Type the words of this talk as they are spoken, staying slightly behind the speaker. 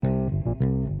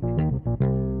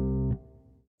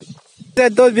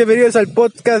Sean todos bienvenidos al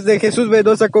podcast de Jesús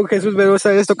Mendoza con Jesús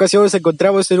Mendoza. En esta ocasión nos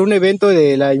encontramos en un evento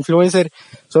de la influencer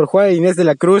Sor Juana Inés de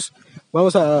la Cruz.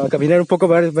 Vamos a caminar un poco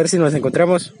para ver si nos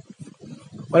encontramos.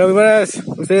 Hola, muy buenas.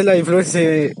 Usted es la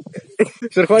influencer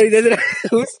Sor Juana Inés de la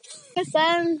Cruz. ¿Cómo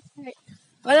están?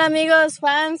 Hola amigos,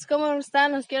 fans, ¿cómo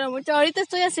están? Los quiero mucho. Ahorita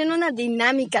estoy haciendo una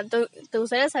dinámica. ¿Te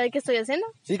gustaría saber qué estoy haciendo?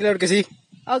 Sí, claro que sí.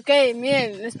 Ok,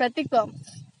 miren, les platico.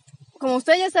 Como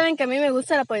ustedes ya saben que a mí me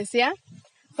gusta la poesía,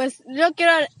 pues yo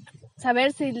quiero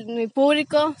saber si mi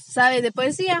público sabe de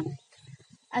poesía.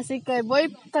 Así que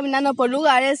voy caminando por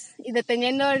lugares y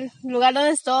dependiendo del lugar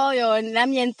donde estoy o en el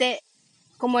ambiente,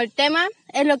 como el tema,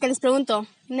 es lo que les pregunto.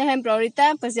 Un ejemplo,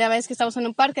 ahorita pues ya ves que estamos en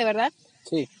un parque, ¿verdad?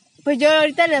 Sí. Pues yo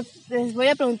ahorita les voy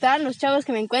a preguntar a los chavos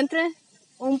que me encuentren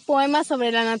un poema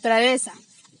sobre la naturaleza.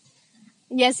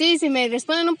 Y así, si me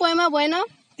responden un poema bueno,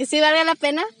 que sí valga la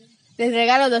pena, les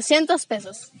regalo 200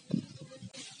 pesos.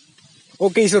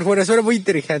 Ok, Sor Juana, suena muy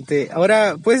interesante.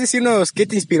 Ahora, ¿puedes decirnos qué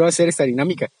te inspiró a hacer esta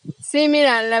dinámica? Sí,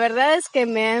 mira, la verdad es que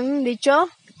me han dicho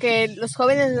que los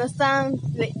jóvenes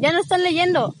ya no están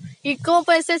leyendo. ¿Y cómo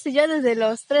puede ser si yo desde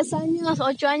los 3 años,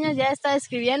 8 años ya estaba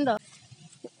escribiendo?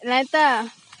 La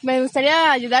neta, me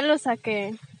gustaría ayudarlos a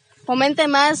que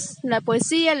fomenten más la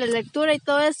poesía, la lectura y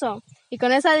todo eso. Y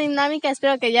con esa dinámica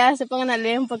espero que ya se pongan a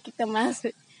leer un poquito más.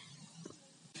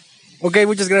 Ok,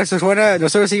 muchas gracias, Sor Juana.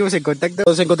 Nosotros seguimos en contacto.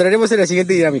 Nos encontraremos en la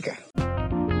siguiente dinámica.